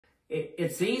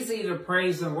it's easy to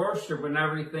praise and worship when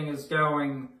everything is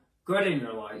going good in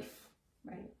your life.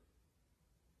 Right.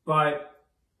 But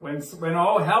when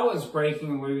all hell is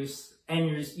breaking loose and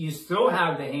you still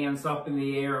have the hands up in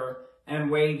the air and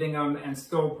waving them and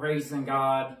still praising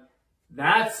God,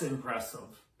 that's impressive.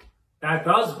 That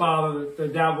does bother the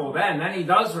devil then. Then he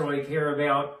does really care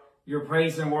about your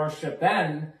praise and worship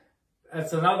then.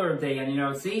 That's another day. And,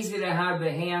 it's easy to have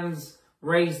the hands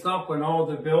raised up when all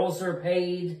the bills are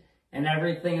paid and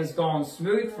everything is going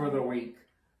smooth for the week.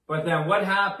 But then what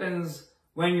happens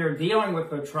when you're dealing with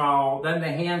the trial? Then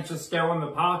the hands just go in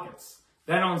the pockets.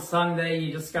 Then on Sunday,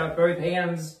 you just got both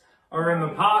hands are in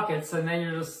the pockets, and then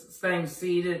you're just staying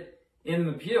seated in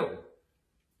the pew.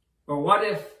 But what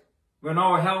if, when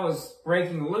all hell is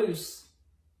breaking loose,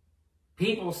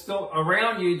 people still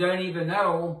around you don't even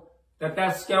know that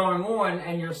that's going on,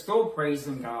 and you're still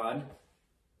praising God?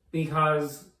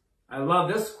 Because I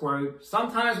love this quote.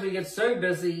 Sometimes we get so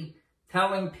busy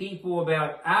telling people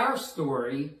about our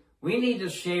story, we need to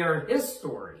share his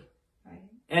story. Right.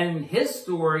 And his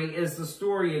story is the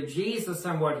story of Jesus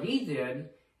and what he did.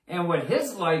 And what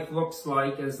his life looks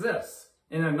like is this,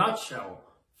 in a nutshell.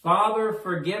 Father,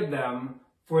 forgive them,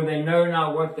 for they know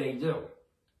not what they do.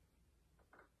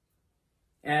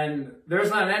 And there's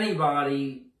not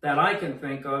anybody that I can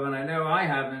think of, and I know I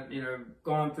haven't,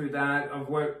 gone through that, of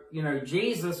what,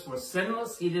 Jesus was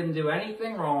sinless. He didn't do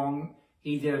anything wrong.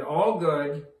 He did all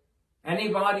good.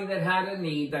 Anybody that had a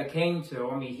need that came to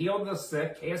him, he healed the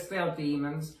sick, cast out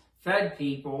demons, fed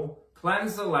people,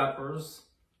 cleansed the lepers,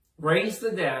 raised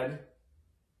the dead,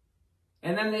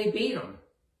 and then they beat him,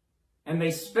 and they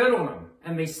spit on him,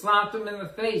 and they slapped him in the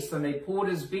face, and they pulled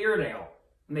his beard out,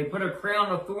 and they put a crown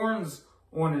of thorns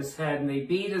on his head, and they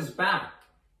beat his back,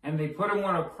 and they put him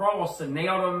on a cross and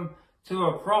nailed him to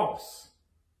a cross,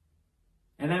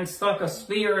 and then stuck a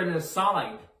spear in his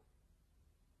side.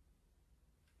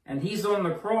 And he's on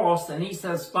the cross, and he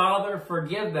says, Father,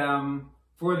 forgive them,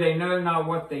 for they know not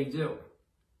what they do.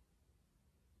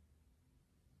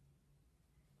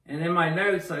 And in my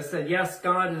notes, I said, yes,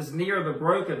 God is near the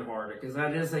brokenhearted, because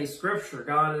that is a scripture.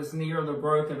 God is near the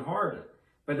brokenhearted.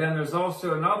 But then there's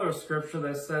also another scripture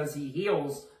that says he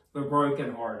heals the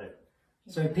brokenhearted.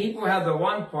 So people have the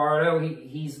one part,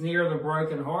 he's near the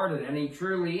brokenhearted, and he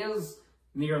truly is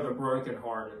near the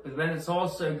brokenhearted. But then it's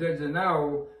also good to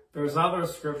know there's other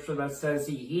scripture that says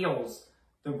he heals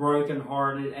the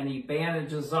brokenhearted and he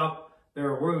bandages up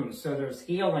their wounds. So there's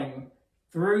healing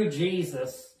through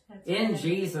Jesus, in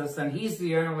Jesus, and he's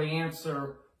the only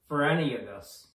answer for any of this.